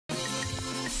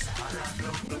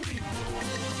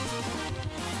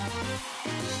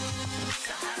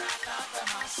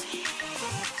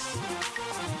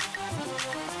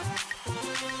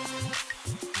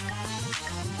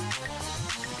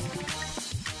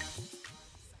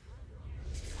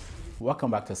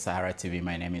Welcome back to Sahara TV.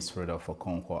 My name is Rudolf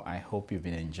Okonkwo. I hope you've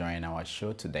been enjoying our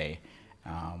show today.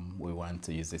 We want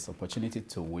to use this opportunity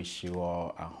to wish you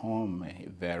all at home a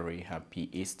very happy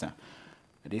Easter.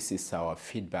 This is our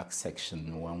feedback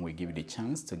section when we give you the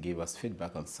chance to give us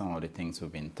feedback on some of the things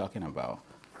we've been talking about.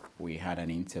 We had an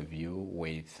interview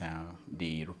with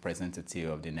the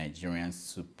representative of the Nigerian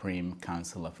Supreme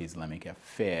Council of Islamic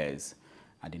Affairs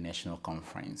at the national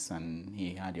conference, and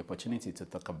he had the opportunity to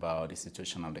talk about the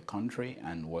situation of the country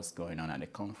and what's going on at the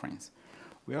conference.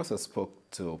 We also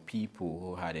spoke to people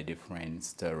who had a different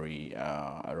story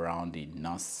around the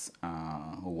nurse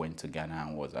who went to Ghana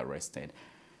and was arrested.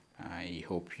 I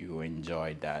hope you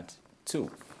enjoyed that too.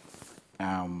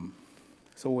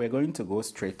 So we're going to go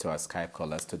straight to our Skype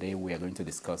callers. Today we are going to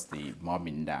discuss the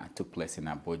mobbing that took place in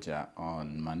Abuja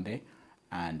on Monday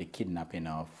and the kidnapping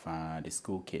of the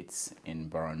school kids in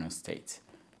Borno State.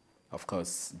 Of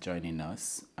course, joining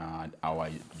us, our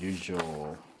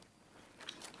usual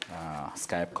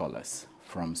Skype callers.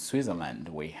 From Switzerland,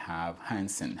 we have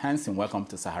Hansen. Hansen, welcome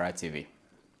to Sahara TV.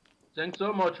 Thanks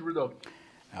so much, Rudolf.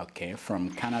 Okay, from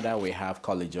Canada, we have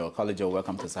Collejo. Collejo,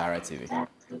 welcome to Sahara TV.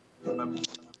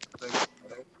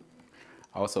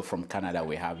 Also from Canada,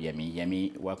 we have Yemi.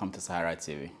 Yemi, welcome to Sahara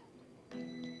TV.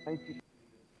 Thank you.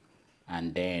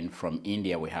 And then from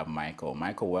India, we have Michael.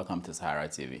 Michael, welcome to Sahara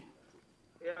TV.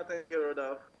 Yeah, thank you,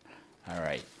 Rudolf. All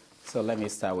right. So let me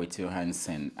start with you,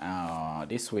 Hansen.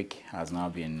 This week has now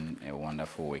been a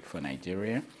wonderful week for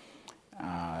Nigeria.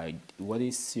 What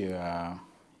is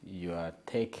your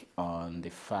take on the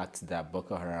fact that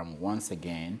Boko Haram once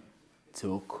again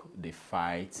took the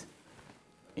fight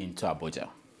into Abuja?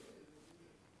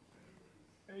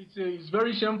 It's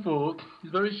very shameful.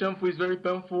 It's very shameful. It's very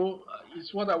painful.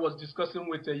 It's what I was discussing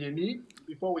with Yemi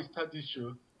before we start this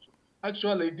show.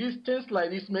 Actually, these things like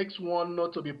this makes one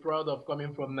not to be proud of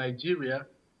coming from Nigeria.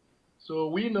 So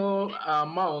we know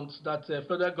amounts that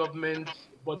federal government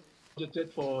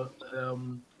budgeted for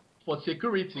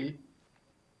security,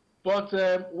 but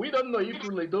we don't know if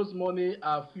really those money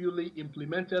are fully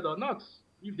implemented or not,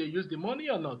 if they use the money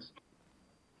or not.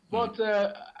 But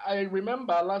I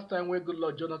remember last time when Good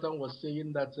Lord Jonathan was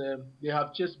saying that they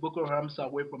have chased Boko Haram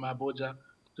away from Abuja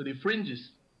to the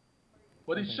fringes.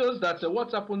 But it shows that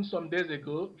what happened some days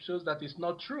ago shows that it's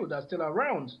not true. They're still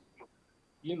around.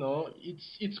 You know,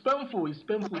 it's painful. It's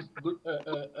painful. It's good,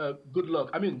 good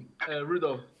luck. I mean,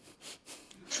 Rudolph.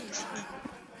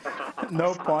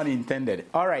 No pun intended.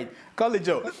 All right,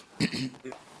 Collejo,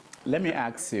 let me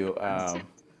ask you.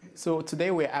 So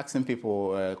today we're asking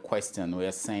people a question.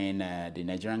 We're saying the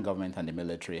Nigerian government and the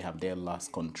military, have they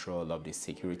lost control of the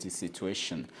security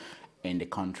situation in the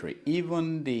country?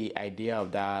 Even the idea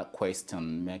of that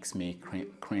question makes me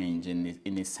cringe in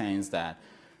the sense that,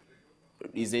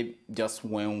 is it just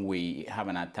when we have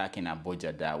an attack in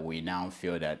Abuja that we now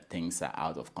feel that things are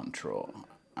out of control?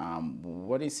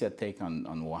 What is your take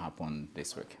on what happened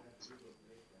this week?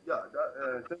 Yeah,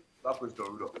 that question,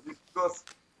 Rudolph. Because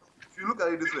if you look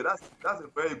at it this way, that's a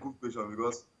very good question,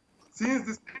 because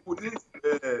since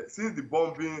the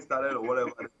bombing started or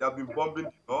whatever, they have been bombing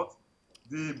the north.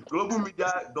 The global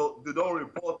media they don't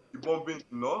report the bombing in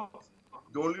the north.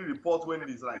 They only report when it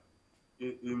is like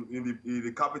in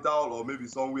the capital or maybe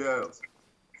somewhere else.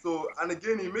 So, and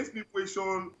again, it makes me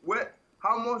question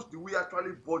how much do we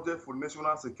actually budget for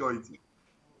national security?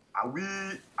 Are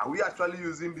we actually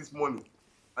using this money?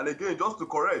 And again, just to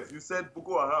correct, you said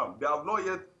Boko Haram. They have not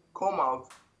yet come out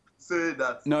say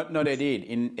that. No, they did.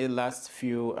 In the last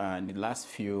few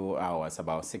hours,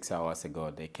 about 6 hours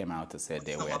ago, they came out to say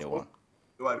they were the one.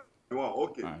 They were the one.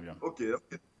 Okay. Yeah. Okay.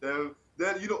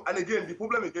 Then you know, and again, the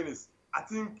problem again is, I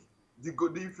think if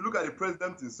you look at the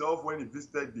president himself when he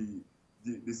visited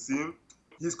the scene,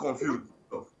 he's confused.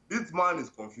 This man is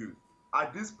confused.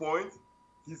 At this point,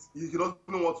 he doesn't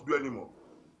know what to do anymore,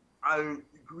 and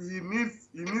he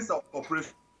needs our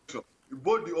cooperation.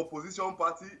 Both the opposition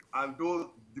party and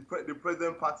the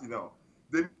president party now,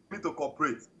 they need to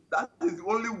cooperate. That is the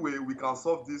only way we can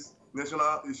solve this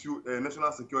national issue,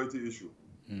 national security issue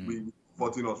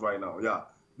fighting us right now. Yeah,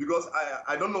 because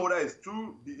I don't know whether it's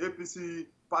true the APC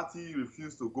party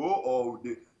refused to go, or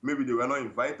maybe they were not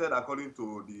invited according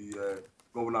to the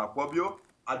Governor Akpabio.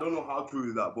 I don't know how true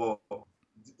is that, but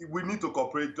we need to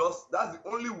cooperate. That's the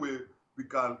only way we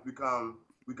can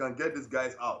get these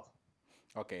guys out.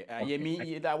 Okay,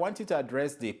 Yemi, I want you to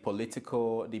address the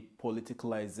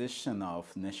politicalization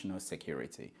of national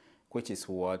security, which is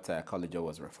what Colleger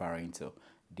was referring to.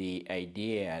 The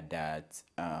idea that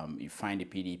you find the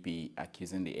PDP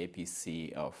accusing the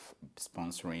APC of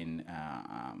sponsoring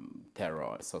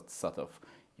terror, sort of.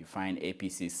 You find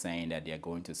APC saying that they are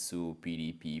going to sue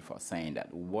PDP for saying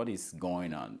that. What is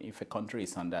going on? If a country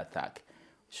is under attack,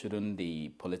 shouldn't the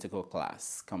political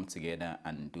class come together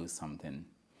and do something?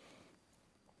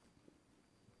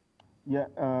 Yeah,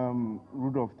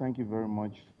 Rudolf, thank you very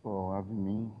much for having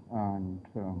me. And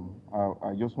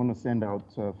I just want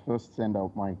to first send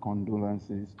out my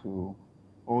condolences to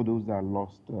all those that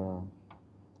lost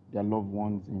their loved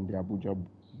ones in the Abuja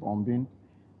bombing.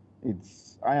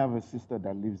 I have a sister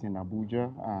that lives in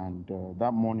Abuja, and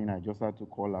that morning I just had to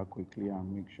call her quickly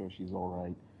and make sure she's all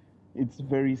right. It's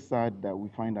very sad that we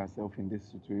find ourselves in this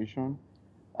situation,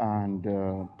 and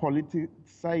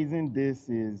politicizing this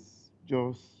is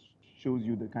just shows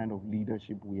you the kind of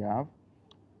leadership we have.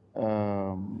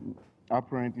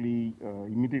 Apparently,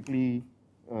 immediately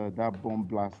that bomb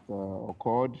blast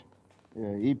occurred,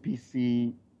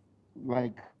 APC,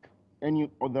 like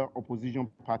any other opposition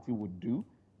party would do,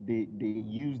 they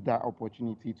used that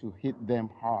opportunity to hit them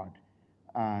hard.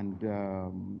 And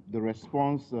the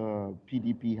response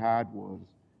PDP had was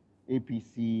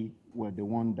APC were the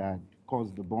one that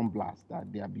caused the bomb blast,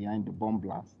 that they are behind the bomb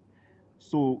blast.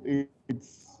 So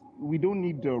we don't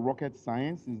need rocket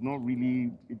science. It's not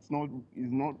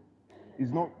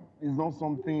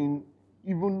something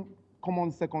even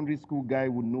common secondary school guy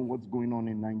would know what's going on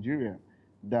in Nigeria.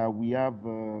 That we have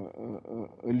a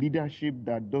leadership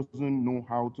that doesn't know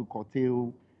how to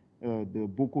curtail the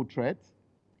Boko threat,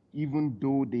 even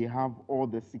though they have all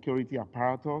the security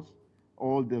apparatus,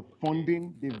 all the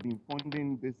funding. They've been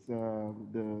funding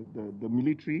the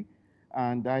military.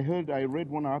 And I read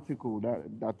one article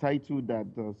that titled that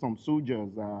some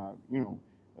soldiers are,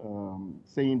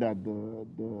 saying that the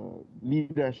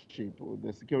leadership or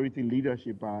the security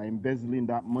leadership are embezzling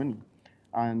that money.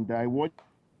 And I watched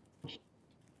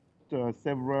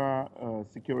several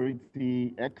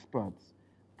security experts,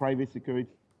 private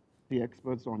security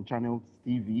experts on Channel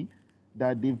TV,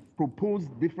 that they've proposed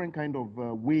different kind of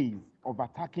ways of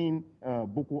attacking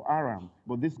Boko Haram,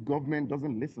 but this government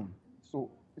doesn't listen.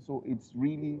 So it's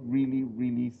really, really,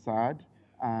 really sad,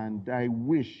 and I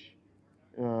wish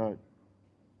PDP,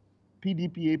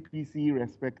 APC,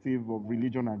 respective of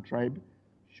religion and tribe,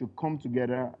 should come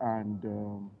together and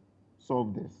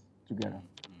solve this together.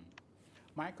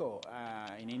 Michael,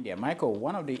 in India. Michael,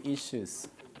 one of the issues...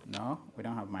 No, we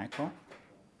don't have Michael?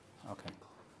 Okay.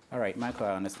 All right, Michael,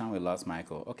 I understand we lost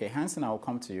Michael. Okay, Hansen, I'll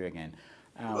come to you again.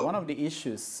 One of the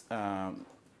issues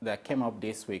that came up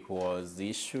this week was the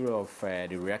issue of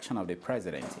the reaction of the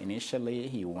president. Initially,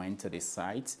 he went to the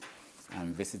site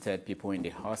and visited people in the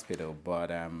hospital,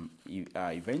 but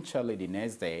eventually the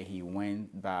next day he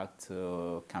went back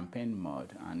to campaign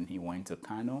mode and he went to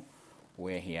Kano,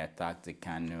 where he attacked the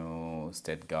Kano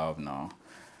state governor.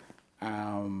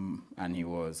 And he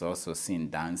was also seen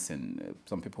dancing.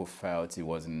 Some people felt it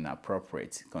wasn't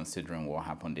inappropriate considering what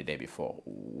happened the day before.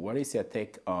 What is your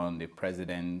take on the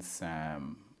president's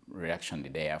reaction the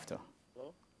day after?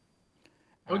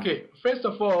 Okay, first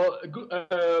of all,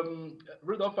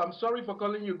 Rudolf, I'm sorry for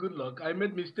calling you Good Luck. I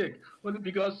made mistake only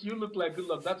because you look like Good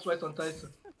Luck. That's why sometimes,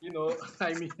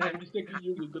 I mistaken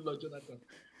you with Good Luck, Jonathan.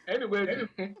 Anyway,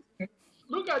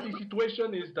 look at the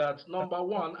situation is that, number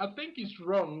one, I think it's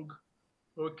wrong,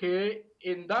 okay,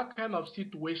 in that kind of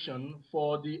situation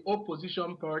for the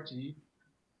opposition party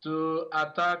to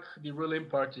attack the ruling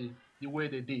party the way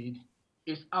they did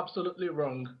is absolutely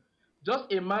wrong.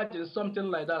 Just imagine something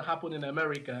like that happen in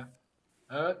America.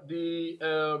 The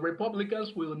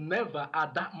Republicans will never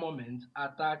at that moment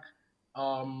attack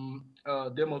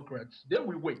Democrats. They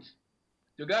will wait.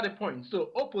 You got a point.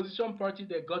 So opposition party,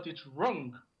 they got it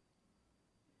wrong.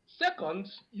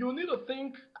 Second, we need to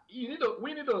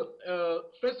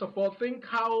first of all think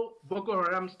how Boko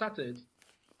Haram started.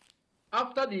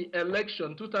 After the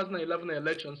election, 2011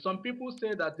 election, some people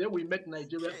say that they will make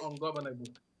Nigeria ungovernable.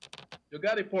 You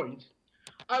got a point.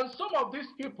 And some of these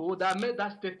people that made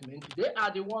that statement, they are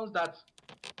the ones that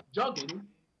jogging,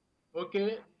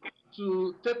 okay,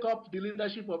 to take up the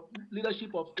leadership of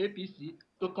APC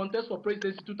to contest for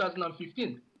presidency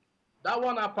 2015. That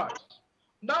one apart.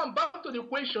 Now back to the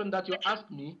question that you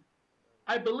asked me.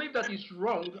 I believe that it's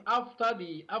wrong after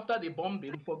the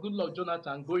bombing for Goodluck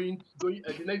Jonathan going the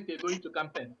next day going to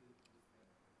campaign.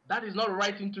 That is not the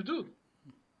right thing to do.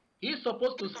 He's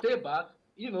supposed to stay back,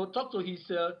 talk to his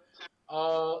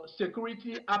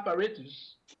security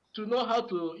apparatus to know how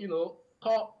to,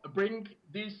 bring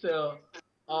these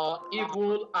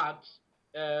evil acts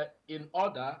in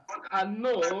order and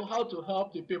know how to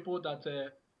help the people that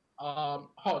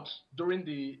hurt during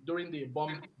the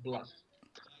bomb blast.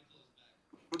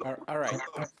 All right.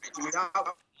 We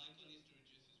have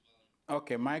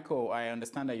Okay, Michael, I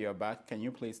understand that you're back. Can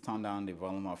you please turn down the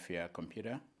volume of your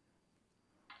computer?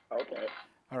 Okay.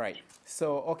 All right.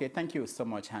 So, okay, thank you so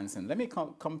much, Hanson. Let me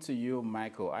come to you,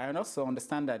 Michael. I also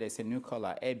understand that there's a new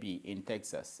caller, Abby, in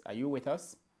Texas. Are you with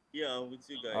us? Yeah, I'm with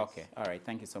you guys. Okay. All right.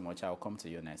 Thank you so much. I'll come to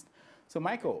you next. So,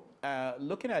 Michael,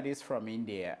 looking at this from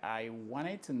India, I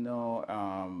wanted to know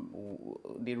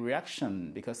the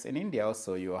reaction, because in India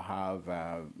also you have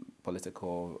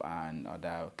political and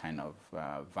other kind of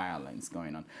violence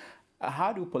going on.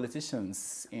 How do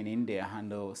politicians in India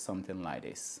handle something like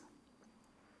this?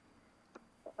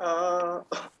 Well,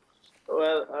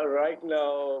 right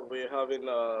now we're having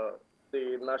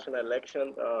the national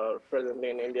election presently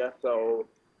in India, so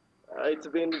it's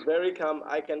been very calm.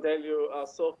 I can tell you,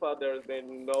 so far there's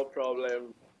been no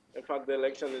problem. In fact, the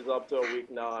election is up to a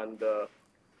week now, and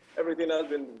everything has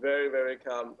been very, very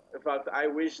calm. In fact, I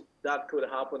wish that could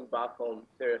happen back home,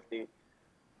 seriously.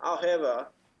 However,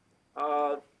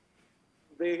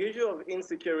 the issue of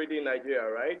insecurity in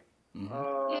Nigeria, right?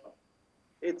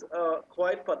 It's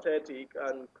quite pathetic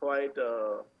and quite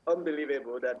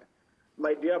unbelievable that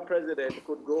my dear president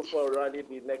could go for a rally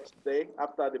the next day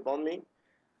after the bombing.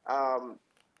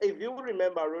 If you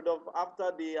remember, Rudolf,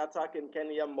 after the attack in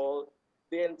Kenya Mall,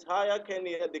 the entire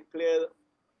Kenya declared,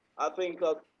 I think,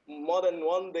 more than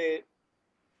one day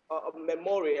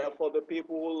memorial for the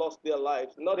people who lost their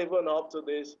lives. Not even up to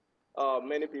this,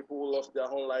 many people who lost their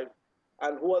own lives,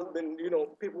 and who has been,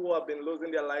 people who have been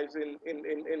losing their lives in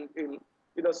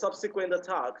subsequent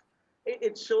attacks.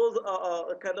 It shows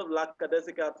a kind of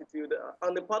lackadaisical attitude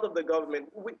on the part of the government.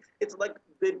 It's like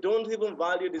they don't even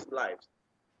value these lives.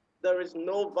 There is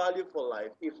no value for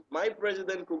life. If my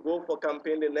president could go for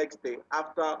campaign the next day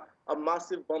after a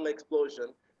massive bomb explosion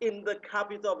in the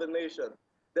capital of the nation,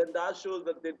 then that shows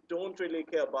that they don't really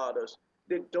care about us.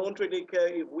 They don't really care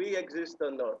if we exist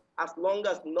or not, as long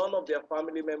as none of their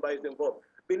family member is involved.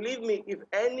 Believe me, if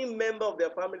any member of their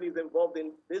family is involved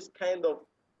in this kind of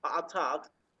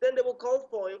attacks, then they will call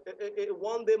for a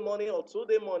one-day mourning or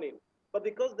two-day mourning. But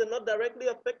because they're not directly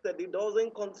affected, it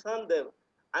doesn't concern them.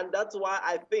 And that's why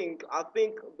I think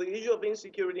the issue of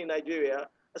insecurity in Nigeria,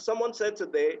 someone said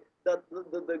today that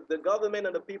the government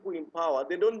and the people in power,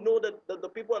 they don't know that the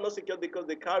people are not secure because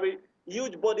they carry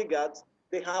huge bodyguards,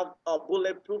 they have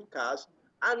bulletproof cars,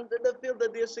 and they feel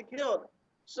that they're secured.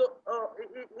 So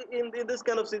in this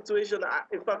kind of situation,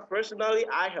 in fact, personally,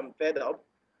 I am fed up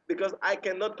because I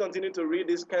cannot continue to read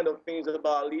these kind of things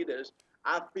about leaders.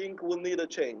 I think we need a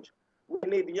change. We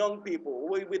need young people.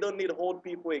 We don't need old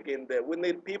people again there. We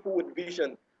need people with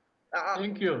vision.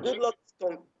 Thank you. Good luck is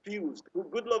confused.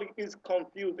 Good luck is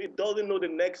confused. It doesn't know the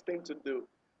next thing to do.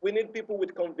 We need people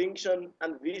with conviction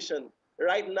and vision.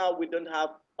 Right now, we don't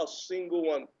have a single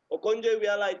one. Okonjo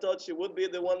Iweala, I thought she would be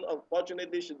the one.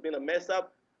 Unfortunately, she's been a mess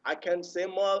up. I can't say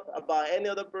more about any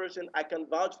other person. I can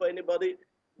vouch for anybody.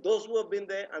 Those who have been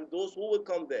there and those who will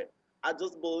come there. I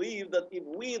just believe that if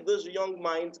we, those young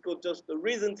minds, could just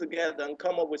reason together and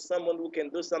come up with someone who can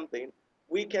do something,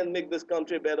 we can make this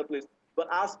country a better place. But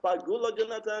as per Goodluck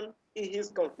Jonathan, he is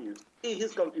confused. He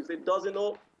is confused. He doesn't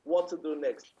know what to do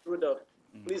next. Rudolf,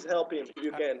 please help him if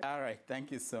you can. All right.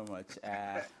 Thank you so much.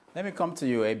 Let me come to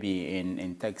you, Abby,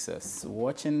 in Texas.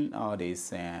 Watching all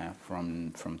this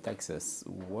from Texas,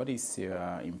 what is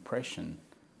your impression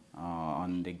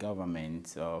on the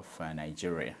government of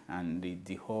Nigeria and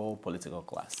the whole political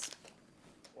class?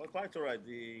 Well, quite all right.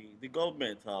 The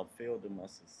government have failed the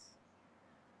masses,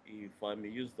 if I may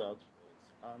use that word.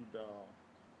 And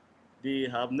they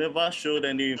have never showed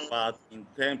any part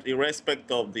in respect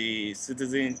of the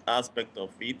citizen aspect of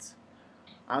it.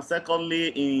 And secondly,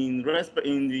 in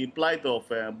the plight of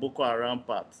Boko Haram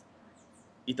part,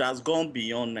 it has gone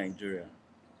beyond Nigeria.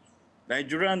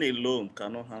 Nigerian alone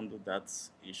cannot handle that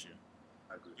issue.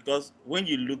 Because when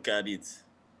you look at it,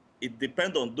 it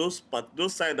depends on those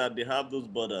sides that they have those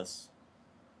borders.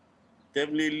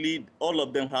 Definitely, all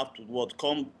of them have to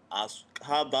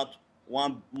have that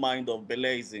one mind of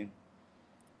Belaism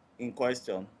in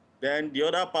question. Then the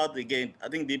other part again, I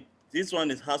think this one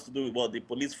has to do with what the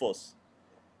police force.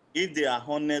 If they are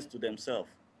honest to themselves,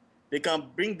 they can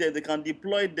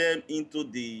deploy them into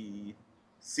the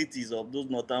cities of those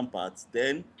northern parts,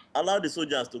 then allow the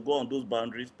soldiers to go on those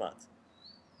boundaries parts.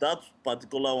 That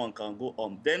particular one can go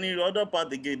on. Then in the other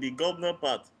part again, the government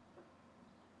part,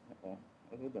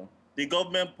 the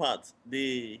government part,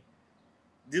 they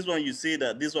This one you see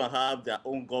that this one have their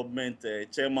own government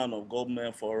chairman of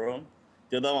government forum.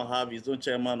 The other one have his own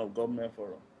chairman of government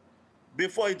forum.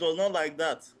 Before it was not like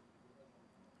that,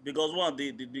 because one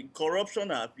the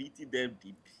corruption have eaten them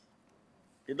deep.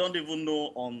 They don't even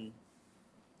know on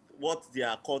what they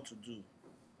are called to do.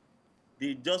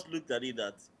 They just looked at it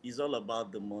that it's all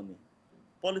about the money.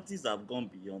 Politics have gone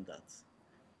beyond that.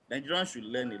 Nigerians should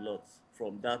learn a lot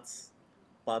from that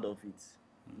part of it.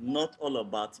 Not all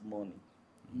about money.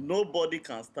 Nobody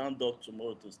can stand up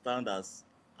tomorrow to stand as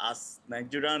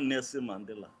Nigerian Nelson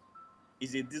Mandela.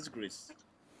 It's a disgrace.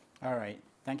 All right.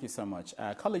 Thank you so much.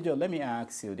 College Joe, let me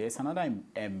ask you, there's another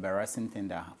embarrassing thing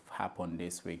that happened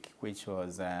this week, which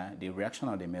was the reaction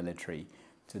of the military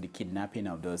to the kidnapping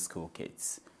of those school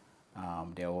kids.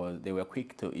 They were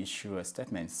quick to issue a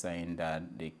statement saying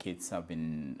that the kids have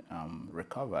been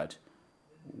recovered,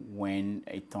 when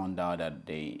it turned out that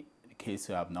the kids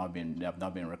have not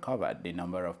been recovered. The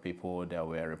number of people that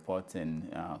were reporting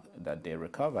that they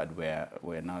recovered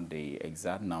were not the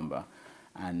exact number,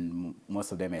 and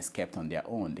most of them escaped on their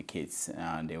own. The kids,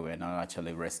 they were not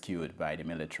actually rescued by the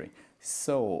military.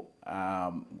 So,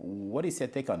 what is your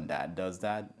take on that? Does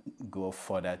that go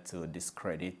further to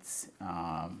discredit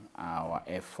our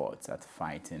efforts at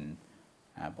fighting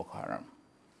Boko Haram?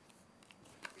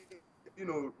 You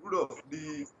know, Rudolf,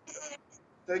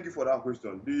 thank you for that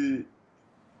question. The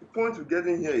point we're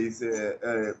getting here is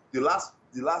the last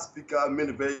speaker made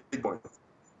a very big point.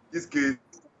 This case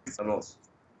is on us.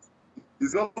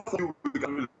 It's not something we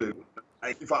can really do.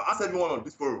 Like, if I ask everyone on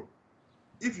this forum,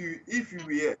 if you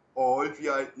were, or if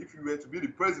you were to be the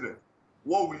president,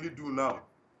 what will you do now?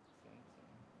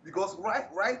 Because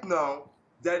right now,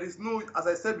 there is no, as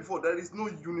I said before, there is no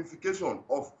unification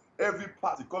of every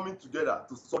party coming together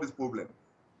to solve this problem.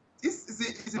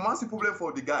 It's a massive problem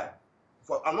for the guy.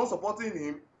 I'm not supporting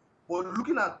him, but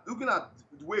looking at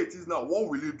the way it is now, what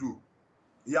will he do?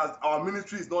 Our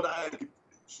ministry is not that.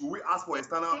 Should we ask for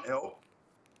external help?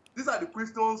 These are the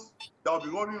questions that will be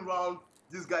running around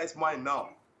this guy's mind now.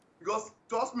 Because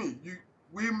trust me,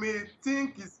 we may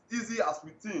think it's easy as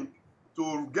we think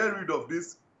to get rid of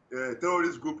this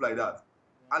terrorist group like that.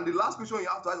 And the last question you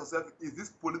have to ask yourself, is this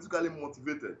politically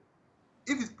motivated?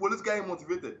 If it's politically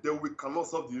motivated, then we cannot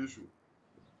solve the issue.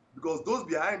 Because those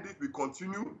behind it will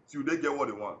continue till they get what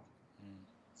they want.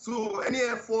 So any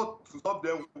effort to stop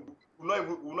them will not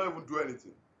even do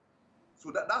anything.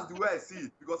 So that's the way I see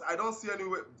it. Because I don't see any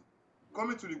way,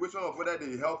 coming to the question of whether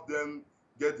they help them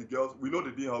get the girls, we know they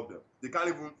didn't help them. They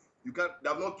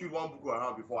have not killed one Boko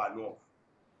Haram before I know of.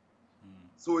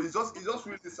 So it's just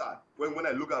really sad when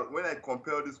I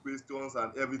compare these questions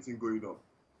and everything going on.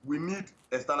 We need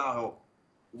external help.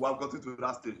 We have gotten to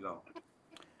that stage now.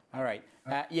 All right.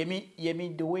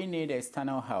 Yemi, do we need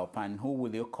external help, and who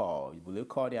will you call? Will you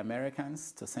call the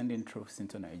Americans to send in troops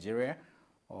into Nigeria,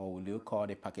 or will you call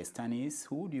the Pakistanis?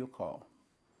 Who do you call?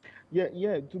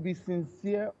 Yeah. To be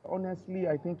sincere, honestly,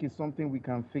 I think it's something we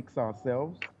can fix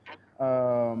ourselves.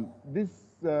 This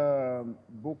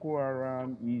Boko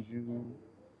Haram issue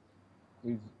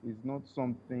is not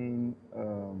something.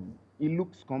 It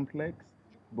looks complex,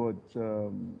 but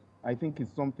I think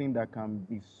it's something that can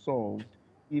be solved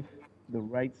if the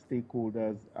right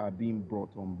stakeholders are being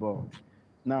brought on board.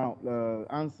 Now,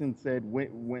 Anson said when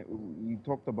you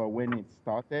talked about when it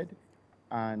started,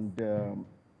 and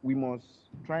we must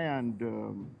try and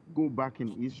go back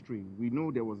in history. We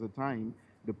know there was a time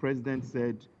the president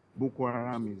said Boko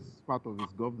Haram is part of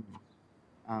his government,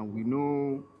 and we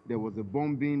know there was a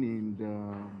bombing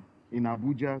in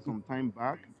Abuja some time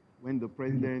back when the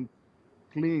president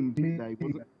claimed that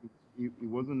it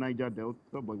wasn't Niger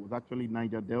Delta, but it was actually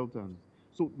Niger Deltans.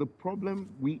 So the problem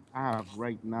we have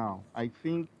right now, I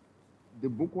think the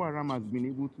Boko Haram has been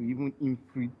able to even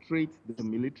infiltrate the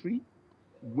military,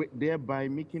 thereby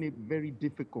making it very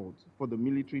difficult for the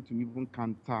military to even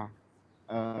counter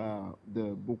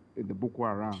the Boko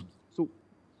Haram. So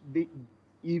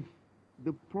if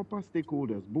the proper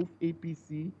stakeholders, both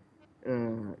APC,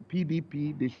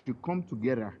 PDP, they should come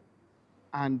together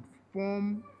and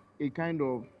form a kind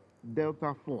of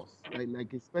Delta force,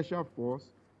 like a special force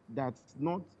that's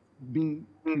not being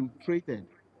infiltrated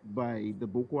by the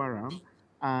Boko Haram,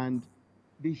 and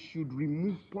they should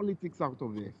remove politics out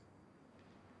of this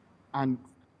and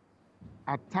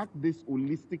attack this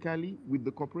holistically with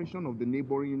the cooperation of the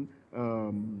neighboring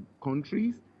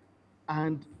countries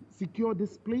and secure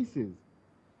these places.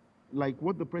 Like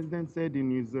what the president said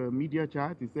in his media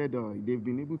chat, he said they've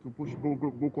been able to push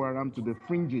Boko Haram to the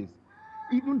fringes.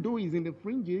 Even though he's in the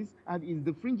fringes, and is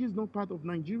the fringes not part of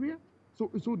Nigeria?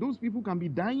 So those people can be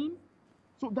dying?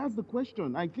 So that's the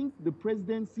question. I think the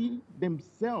presidency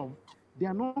themselves They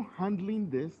are not handling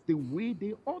this the way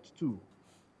they ought to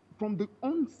from the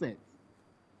onset.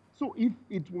 So if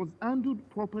it was handled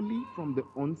properly from the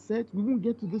onset, we won't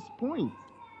get to this point.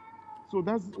 So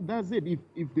that's it.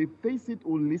 If they face it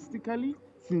holistically,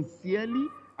 sincerely,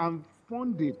 and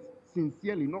fund it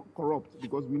sincerely, not corrupt,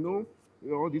 because we know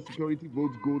all these security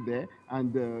votes go there,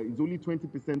 and it's only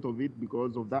 20% of it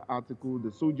because of that article.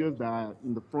 The soldiers that are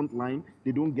in the front line,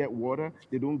 they don't get water,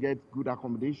 they don't get good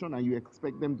accommodation, and you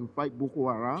expect them to fight Boko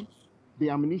Haram. The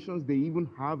ammunitions they even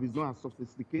have is not as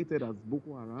sophisticated as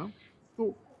Boko Haram.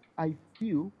 So I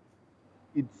feel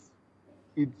it's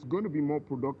going to be more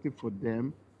productive for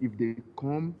them if they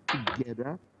come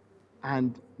together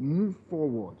and move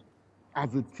forward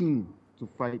as a team to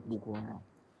fight Boko Haram.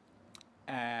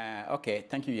 Okay,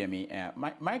 thank you, Yemi.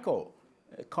 Michael,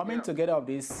 coming together of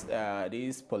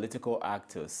these political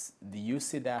actors, do you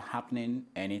see that happening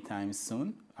anytime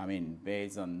soon? I mean,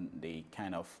 based on the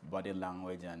kind of body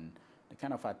language and the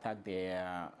kind of attack they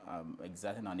are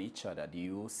exerting on each other, do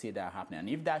you see that happening? And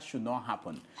if that should not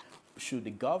happen, should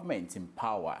the government in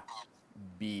power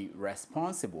be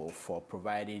responsible for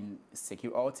providing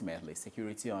ultimately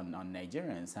security on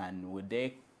Nigerians? And would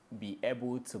they be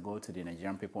able to go to the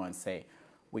Nigerian people and say,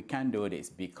 we can't do this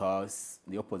because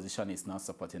the opposition is not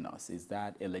supporting us? Is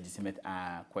that a legitimate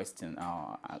question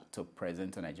to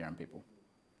present to Nigerian people?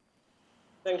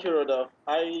 Thank you, Rudolf.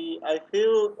 I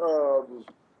feel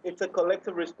it's a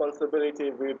collective responsibility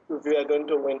if we are going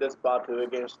to win this battle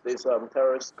against this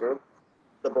terrorist group,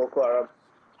 the Boko Haram.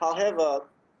 However,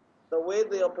 the way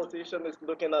the opposition is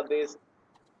looking at this,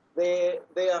 they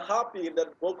are happy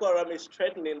that Boko Haram is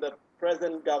threatening the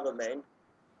present government,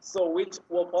 so which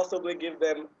will possibly give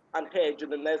them an edge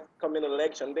in the next coming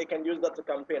election. They can use that to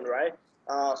campaign, right?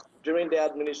 During their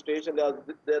administration,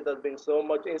 there's been so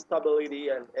much instability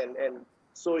and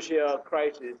social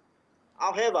crisis.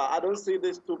 However, I don't see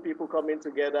these two people coming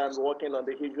together and working on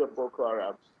the issue of Boko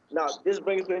Haram. Now, this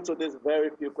brings me to these very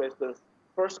few questions.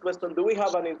 First question, do we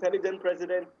have an intelligent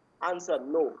president? Answer,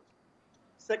 no.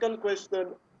 Second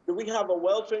question, do we have a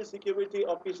well-trained security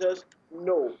officers?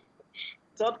 No.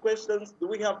 Third question, do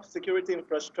we have security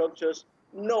infrastructures?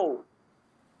 No.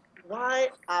 Why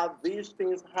are these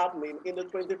things happening in the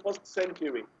 21st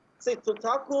century? See, to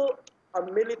tackle a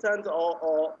militant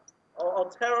or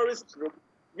terrorist group,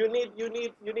 you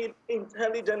need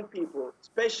intelligent people,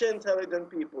 special intelligent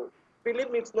people. Believe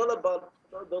me, it's not about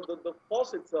the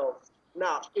force itself.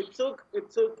 Now, it took a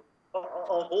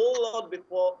whole lot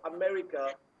before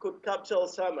America could capture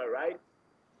Osama, right?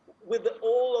 With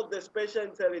all of the special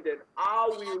intelligence, how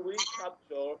will we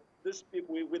capture these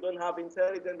people if we don't have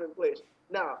intelligence in place?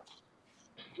 Now,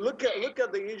 look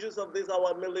at the issues of these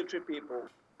our military people.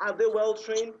 Are they well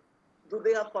trained? Do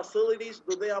they have facilities?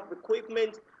 Do they have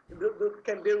equipment?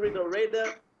 Can they read a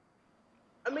radar?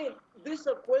 I mean, these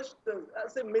are questions. I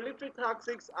say military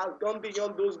tactics has gone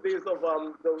beyond those days of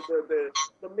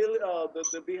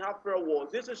the Biafra War.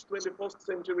 This is 21st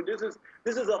century.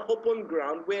 This is an open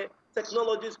ground where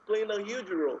technology is playing a huge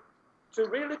role. To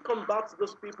really combat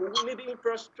those people, we need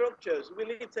infrastructures. We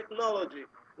need technology.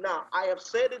 Now, I have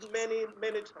said it many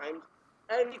times.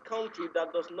 Any country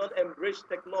that does not embrace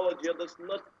technology or does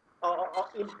not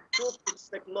improve its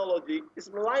technology is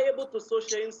liable to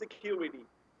social insecurity.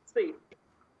 See,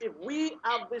 if we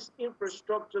have these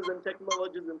infrastructures and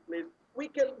technologies in place, we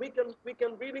can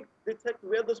really detect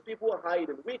where those people are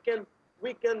hiding.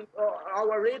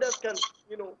 Our radars can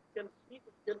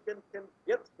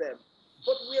get them,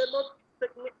 but we are not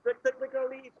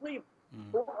technically equipped.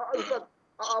 In fact,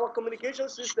 our communication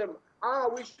system,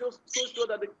 we so sure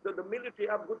that the military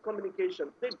have good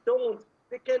communication. They don't.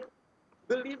 They can't.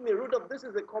 Believe me, Rudolf, this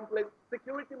is a complex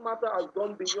security matter has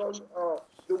gone beyond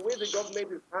the way the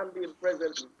government is handling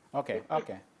presently. Okay.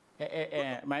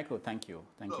 Michael, thank you.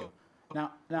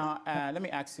 Now, let me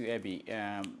ask you, Abby.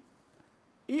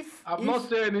 I've not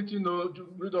said anything, no,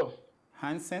 Rudolf.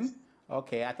 Hansen?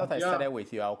 Okay, I thought I started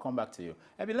with you. I'll come back to you.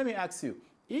 Abby, let me ask you,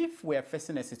 if we're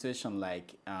facing a situation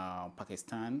like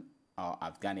Pakistan or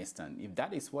Afghanistan, if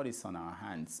that is what is on our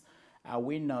hands, are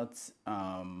we not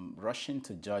rushing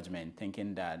to judgment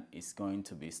thinking that it's going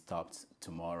to be stopped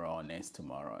tomorrow or next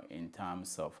tomorrow in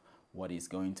terms of what it's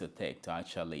going to take to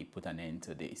actually put an end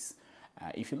to this?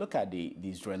 If you look at the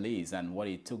Israelis and what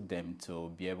it took them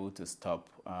to be able to stop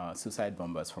suicide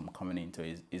bombers from coming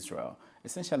into Israel,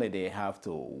 essentially they have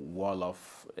to wall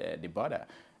off the border.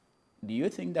 Do you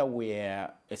think that we're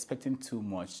expecting too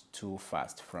much too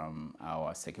fast from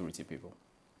our security people?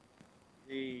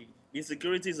 The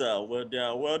securities they are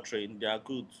well trained, they are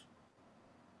good.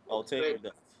 I'll tell you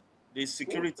that. The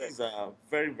securities are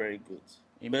very, very good.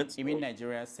 You mean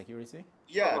Nigeria's security?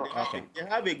 Yeah, Okay. they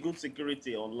have a good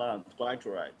security on land, quite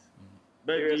right.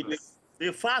 But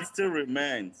the fact still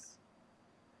remains.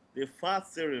 The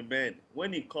fact still remains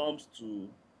when it comes to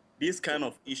these kind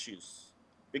of issues.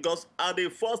 Because at the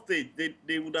first stage,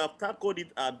 they would have tackled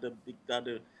it at the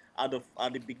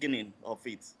beginning of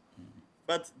it.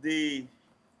 But they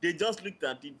just looked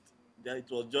at it that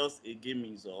it was just a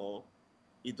gaming or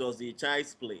it was a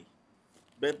child's play.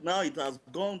 But now it has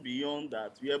gone beyond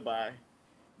that, whereby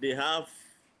they have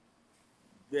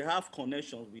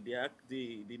connections with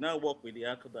they now work with the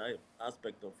academic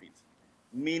aspect of it,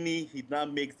 meaning it now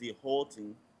makes the whole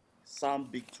thing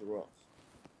sound big to us.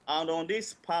 And on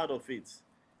this part of it,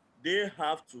 they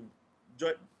have to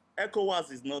join.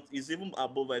 ECOWAS is even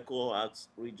above ECOWAS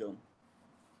region,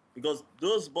 because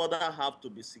those borders have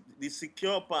to be the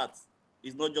secure part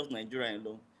is not just Nigeria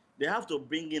alone. They have to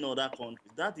bring in other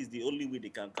countries. That is the only way they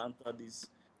can counter this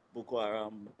Boko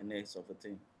Haram menace of a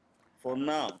thing. For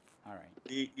now, all right.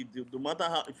 No matter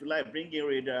how, if you like, bring in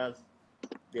raiders,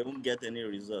 they won't get any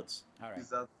results. All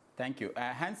right. Thank you.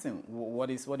 Hansen, what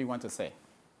do you want to say?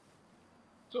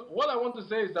 So what I want to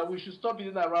say is that we should stop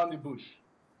beating around the bush.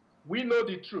 We know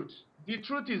the truth. The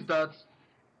truth is that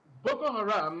Boko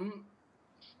Haram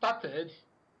started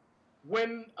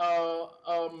when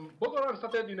Boko Haram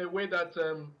started in a way that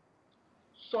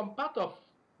some part of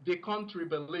the country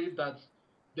believe that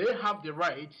they have the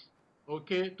right,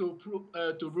 okay, to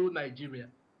rule Nigeria.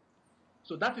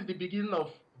 So that is the beginning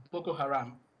of Boko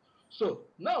Haram. So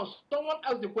now someone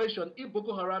asked the question if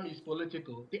Boko Haram is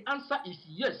political. The answer is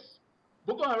yes.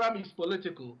 Boko Haram is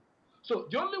political. So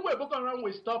the only way Boko Haram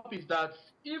will stop is that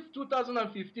if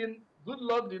 2015 good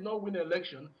luck did not win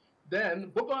election,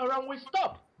 then Boko Haram will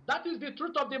stop. That is the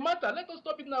truth of the matter. Let us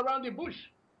stop it around the bush.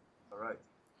 All right.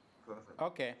 Perfect.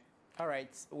 Okay. All right.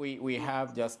 We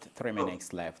have just 3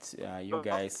 minutes left. You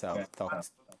guys have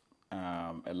talked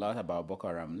a lot about Boko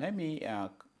Haram. Let me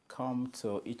come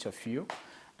to each of you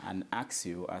and ask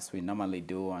you, as we normally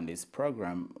do on this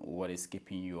program, what is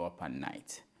keeping you up at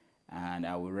night? And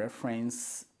I will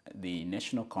reference the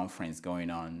national conference going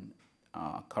on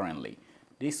currently.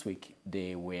 This week,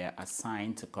 they were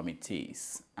assigned to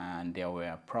committees, and there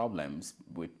were problems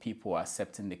with people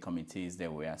accepting the committees they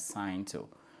were assigned to.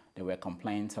 There were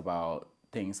complaints about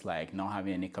things like not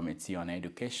having any committee on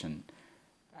education,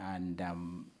 and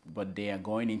but they are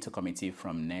going into committee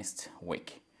from next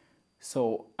week.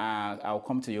 So I'll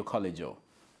come to you, Collejo.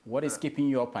 What is keeping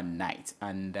you up at night?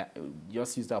 And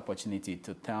just use the opportunity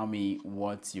to tell me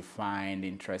what you find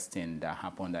interesting that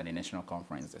happened at the national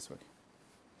conference this week.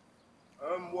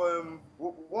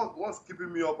 What's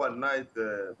keeping me up at night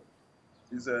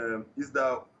is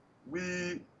that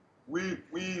we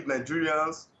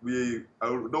Nigerians,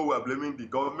 although we are blaming the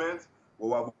government, but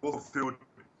we have also failed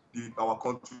our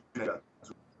country.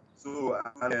 So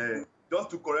just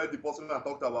to correct the person that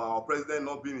talked about our president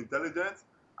not being intelligent,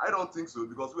 I don't think so,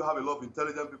 because we have a lot of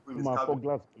intelligent people in his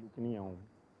cabinet.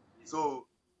 So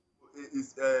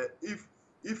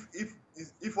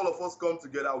if all of us come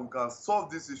together, we can solve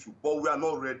this issue, but we are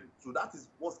not ready. So that is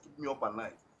what's keeping me up at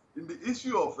night. In the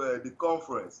issue of the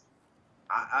conference,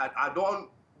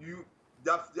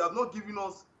 they have not given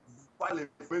us vital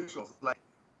information. Like,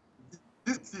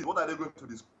 this is what are they going to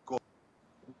discuss?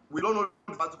 We don't know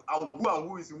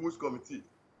who is in which committee,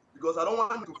 because I don't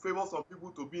want to favor some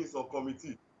people to be in some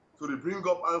committee, so they bring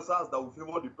up answers that will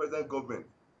favor the present government.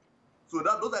 So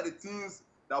those are the things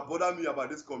that bother me about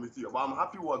this committee. But I'm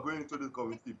happy we are going into this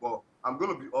committee, but I'm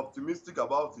going to be optimistic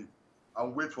about it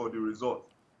and wait for the result.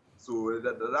 So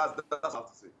that's what I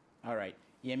have to say. All right.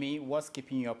 Yemi, what's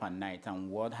keeping you up at night, and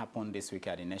what happened this week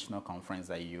at the national conference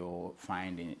that you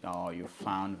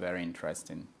found very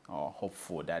interesting or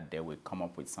hopeful that they will come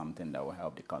up with something that will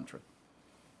help the country?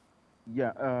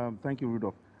 Yeah, thank you,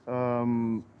 Rudolf.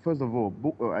 First of all,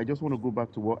 I just want to go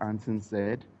back to what Anson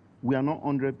said. We are not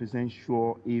 100%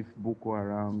 sure if Boko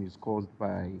Haram is caused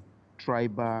by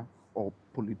tribal or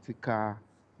political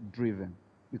driven,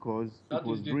 because that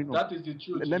is the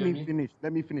truth. Let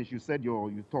me finish. You said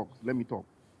you talked. Let me talk.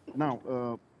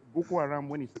 Now, Boko Haram,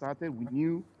 when it started, we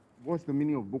knew what's the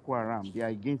meaning of Boko Haram. They are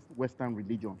against Western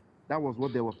religion. That was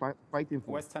what they were fighting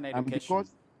for. Western education.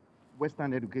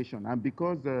 Western education, and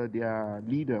because their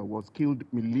leader was killed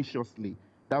maliciously,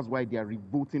 that's why they are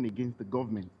revolting against the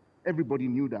government. Everybody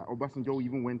knew that. Obasanjo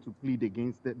even went to plead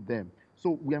against them.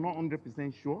 So we are not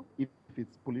 100% sure if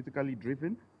it's politically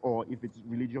driven or if it's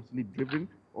religiously driven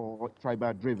or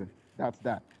tribal driven. That's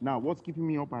that. Now, what's keeping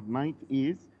me up at night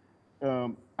is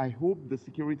I hope the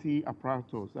security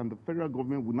apparatus and the federal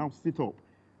government will now sit up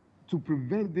to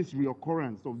prevent this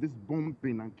reoccurrence of this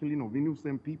bombing and killing of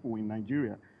innocent people in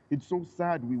Nigeria. It's so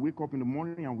sad. We wake up in the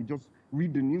morning and we just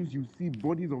read the news. You see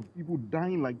bodies of people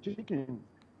dying like chickens.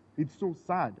 It's so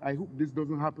sad. I hope this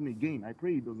doesn't happen again. I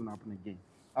pray it doesn't happen again.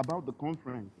 About the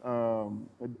conference, a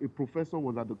professor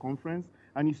was at the conference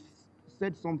and he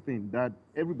said something that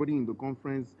everybody in the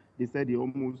conference, they said he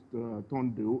almost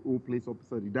turned the whole place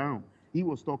upside down. He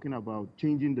was talking about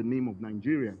changing the name of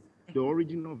Nigeria. The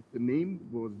origin of the name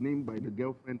was named by the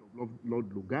girlfriend of Lord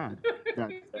Lugard,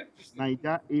 that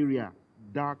Niger area,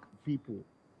 dark people,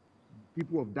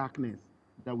 people of darkness,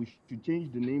 that we should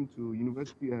change the name to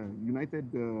United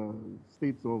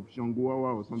States of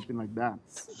Shanguawa or something like that.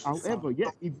 However,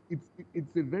 yes,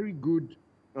 it's a very good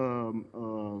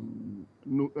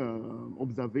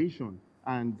observation,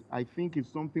 and I think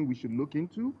it's something we should look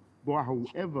into. But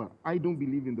however, I don't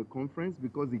believe in the conference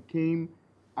because it came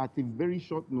at a very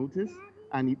short notice,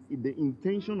 and the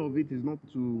intention of it is not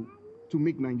to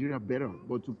make Nigeria better,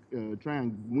 but to try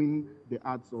and win the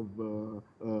hearts of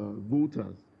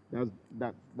voters.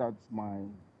 That's my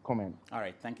comment. All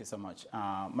right, thank you so much.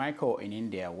 Michael in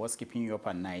India, what's keeping you up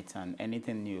at night, and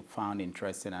anything you found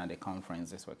interesting at the conference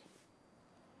this week?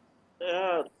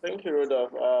 Yeah, thank you,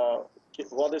 Rudolf.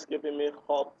 What is keeping me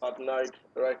up at night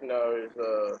right now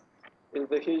is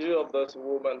the issue of this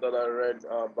woman that I read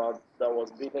about that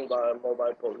was beaten by a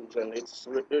mobile police, and it's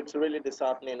really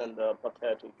disheartening and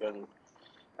pathetic, and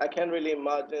I can't really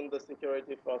imagine the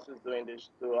security forces doing this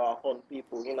to our own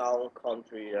people in our own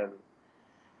country, and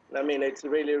I mean it's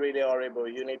really horrible.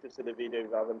 You need to see the video if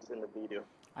you haven't seen the video.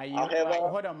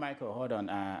 Hold on, Michael, hold on.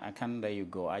 I can't let you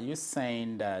go. Are you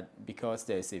saying that because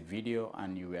there's a video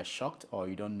and you were shocked, or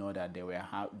you don't know that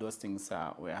those things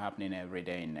were happening every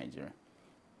day in Nigeria?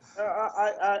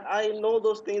 I know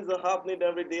those things are happening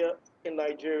every day in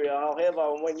Nigeria.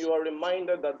 However, when you are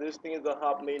reminded that these things are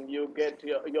happening, you get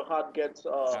your heart gets.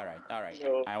 All right. You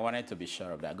know, I wanted to be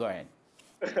sure of that. Go ahead.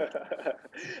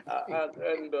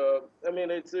 I mean,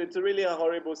 it's really a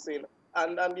horrible scene.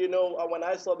 And you know, when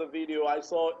I saw the video, I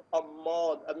saw a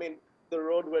mud. I mean, the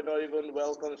road were not even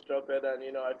well constructed, and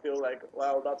you know, I feel like,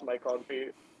 wow, that's my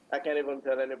country. I can't even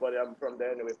tell anybody I'm from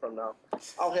there anyway from now.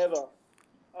 However,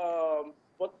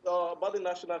 but about the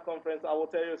national conference, I will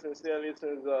tell you sincerely,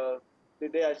 since the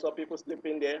day I saw people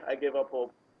sleeping there, I gave up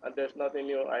hope, and there's nothing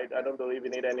new. I don't believe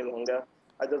in it any longer.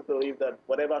 I just believe that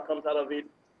whatever comes out of it,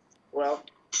 well,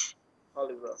 all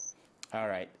is well. All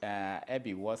right,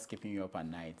 Abby, what's keeping you up at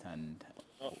night? And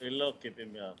a lot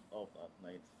keeping me up at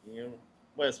night. You know,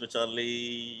 well,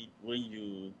 especially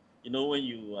when when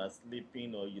you are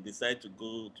sleeping or you decide to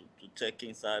go to check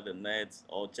inside the net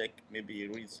or maybe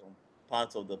read some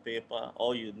parts of the paper.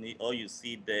 All you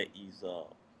see there is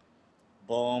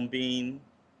bombing,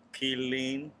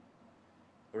 killing,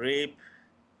 rape,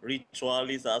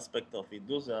 ritualist aspect of it.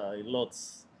 Those are a lot.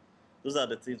 Those are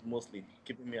the things mostly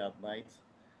keeping me at night.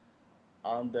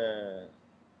 And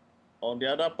on the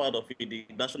other part of it, the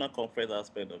national conference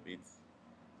aspect of it,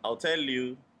 I'll tell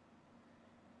you,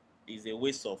 is a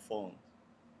waste of funds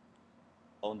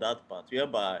on that part.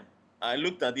 Whereby I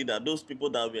looked at it that those people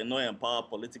that were not empowered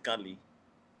politically,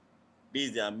 this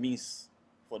is their means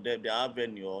for them, their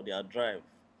avenue or their drive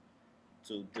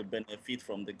to benefit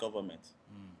from the government.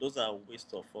 Those are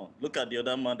waste of funds. Look at the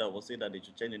other man that was saying that they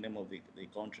should change the name of the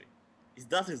country.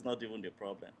 That is not even the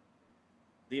problem.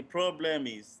 The problem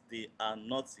is they are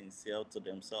not sincere to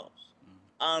themselves.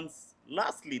 And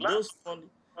lastly, the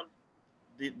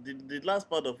last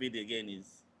part of it again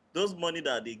is those money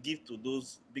that they give to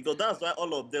those, because that's why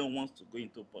all of them want to go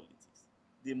into politics.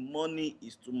 The money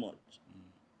is too much.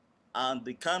 And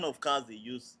the kind of cars they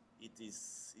use,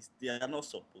 they are not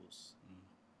supposed.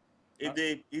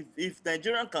 If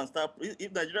Nigeria can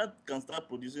start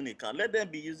producing a car, let them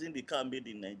be using the car made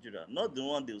in Nigeria, not the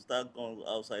one they'll start going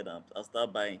outside and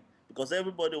start buying, because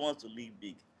everybody wants to live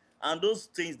big. And those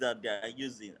things that they are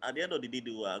using, at the end of the day, they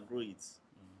will outgrow it.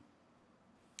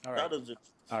 All right.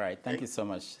 All right. Thank you so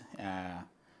much.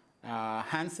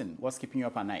 Hansen, what's keeping you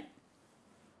up at night?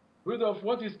 Rudolf,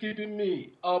 what is keeping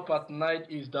me up at night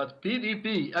is that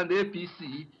PDP and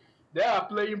APC, they are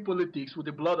playing politics with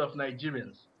the blood of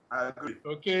Nigerians. I agree.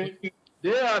 Okay?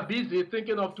 They are busy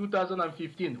thinking of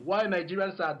 2015, why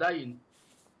Nigerians are dying.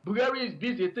 Bulgaria is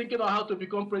busy thinking on how to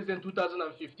become president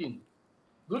 2015.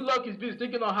 Goodluck is busy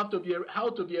thinking on how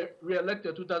to be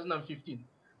re-elected 2015.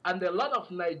 And a lot of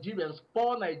Nigerians,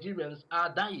 poor Nigerians,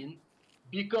 are dying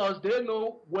because they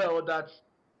know well that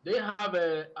they have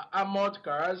armored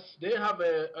cars, they have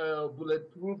a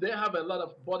bulletproof, they have a lot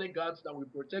of bodyguards that will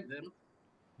protect them.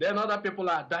 Then other people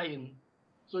are dying.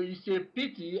 So it's a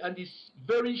pity and it's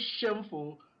very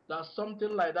shameful that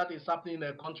something like that is happening in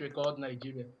a country called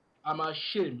Nigeria. I'm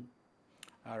ashamed.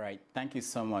 All right. Thank you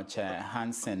so much,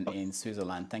 Hansen in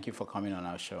Switzerland. Thank you for coming on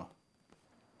our show.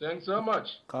 Thanks so much.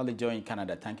 Carly Joe in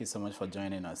Canada, thank you so much for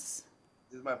joining us.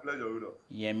 It's my pleasure, Rudolf.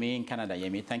 Yemi in Canada,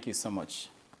 Yemi, thank you so much.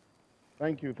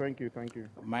 Thank you, thank you, thank you.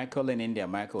 Michael in India,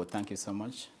 Michael, thank you so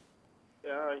much.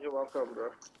 Yeah, you're welcome,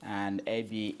 bro. And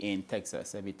Abby in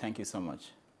Texas, Abby, thank you so much.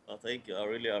 Thank you. I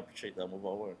really appreciate that move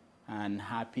forward. And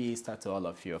happy Easter to all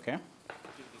of you, okay?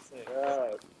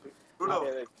 Rudolf,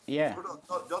 Yeah.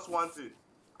 Rudolf, just one thing.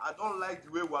 I don't like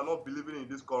the way we are not believing in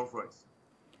this conference.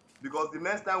 Because the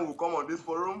next time we'll come on this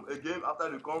forum, again, after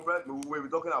the conference, we will be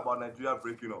talking about Nigeria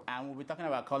breaking up. And we'll be talking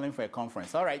about calling for a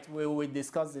conference. All right, we will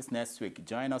discuss this next week.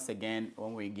 Join us again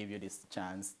when we give you this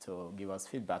chance to give us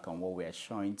feedback on what we are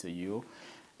showing to you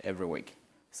every week.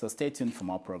 So stay tuned for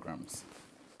more programs.